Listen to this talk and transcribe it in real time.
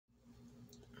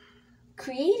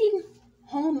Creating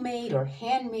homemade or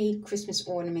handmade Christmas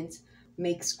ornaments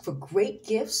makes for great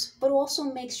gifts, but also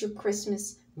makes your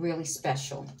Christmas really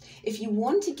special. If you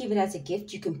want to give it as a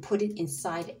gift, you can put it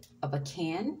inside of a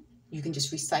can. You can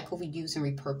just recycle, reuse, and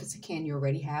repurpose a can you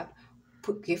already have.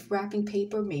 Put gift wrapping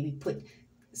paper, maybe put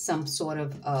some sort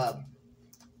of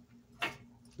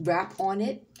wrap on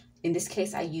it. In this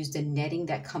case, I used the netting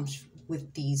that comes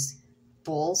with these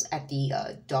balls at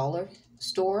the dollar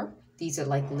store. These are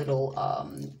like little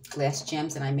glass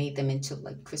gems, and I made them into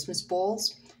like Christmas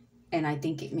balls. And I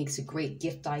think it makes a great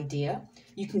gift idea.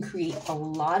 You can create a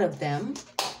lot of them.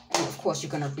 And of course,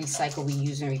 you're going to recycle,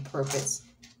 reuse, and repurpose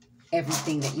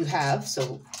everything that you have.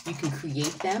 So you can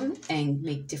create them and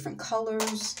make different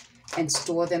colors and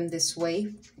store them this way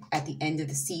at the end of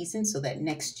the season so that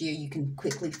next year you can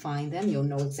quickly find them. You'll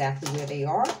know exactly where they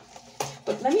are.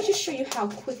 But let me just show you how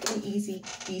quick and easy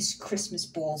these Christmas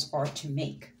balls are to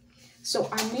make. So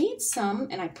I made some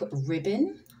and I put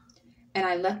ribbon and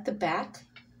I left the back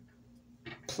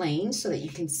plain so that you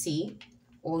can see.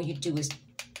 All you do is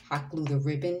hot glue the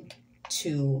ribbon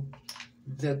to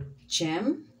the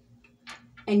gem,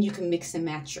 and you can mix and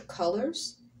match your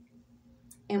colors,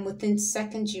 and within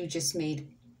seconds you just made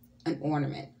an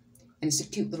ornament, and it's a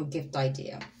cute little gift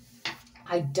idea.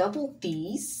 I doubled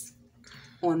these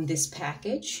on this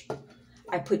package.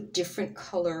 I put different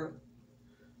color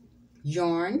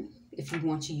yarn if you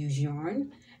want to use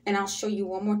yarn, and I'll show you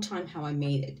one more time how I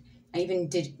made it. I even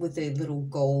did it with a little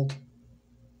gold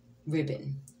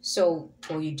ribbon. So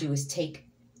all you do is take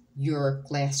your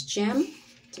glass gem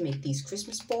to make these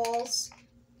Christmas balls,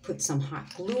 put some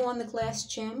hot glue on the glass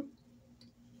gem,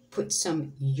 put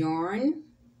some yarn,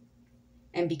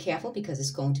 and be careful because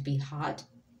it's going to be hot.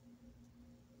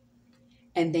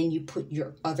 And then you put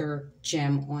your other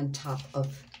gem on top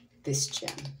of this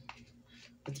gem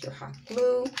with your hot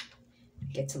glue.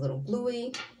 It gets a little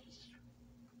gluey.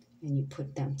 And you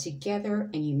put them together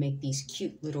and you make these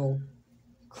cute little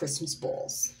Christmas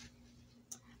balls.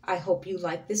 I hope you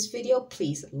like this video.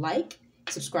 Please like,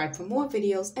 subscribe for more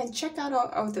videos, and check out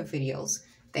our other videos.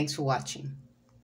 Thanks for watching.